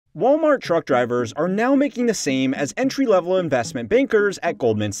Walmart truck drivers are now making the same as entry-level investment bankers at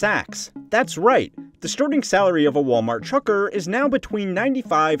Goldman Sachs. That's right, the starting salary of a Walmart trucker is now between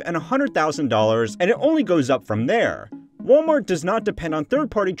 $95,000 and $100,000, and it only goes up from there. Walmart does not depend on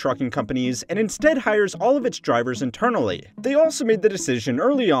third-party trucking companies and instead hires all of its drivers internally. They also made the decision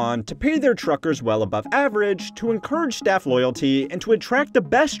early on to pay their truckers well above average to encourage staff loyalty and to attract the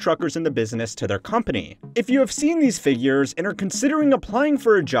best truckers in the business to their company. If you have seen these figures and are considering applying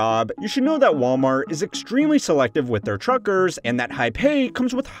for a job, you should know that Walmart is extremely selective with their truckers and that high pay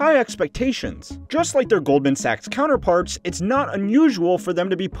comes with high expectations. Just like their Goldman Sachs counterparts, it's not unusual for them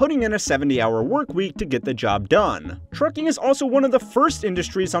to be putting in a 70-hour work week to get the job done. Trucking is also one of the first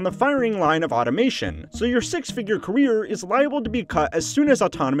industries on the firing line of automation, so your six-figure career is liable to be cut as soon as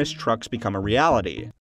autonomous trucks become a reality.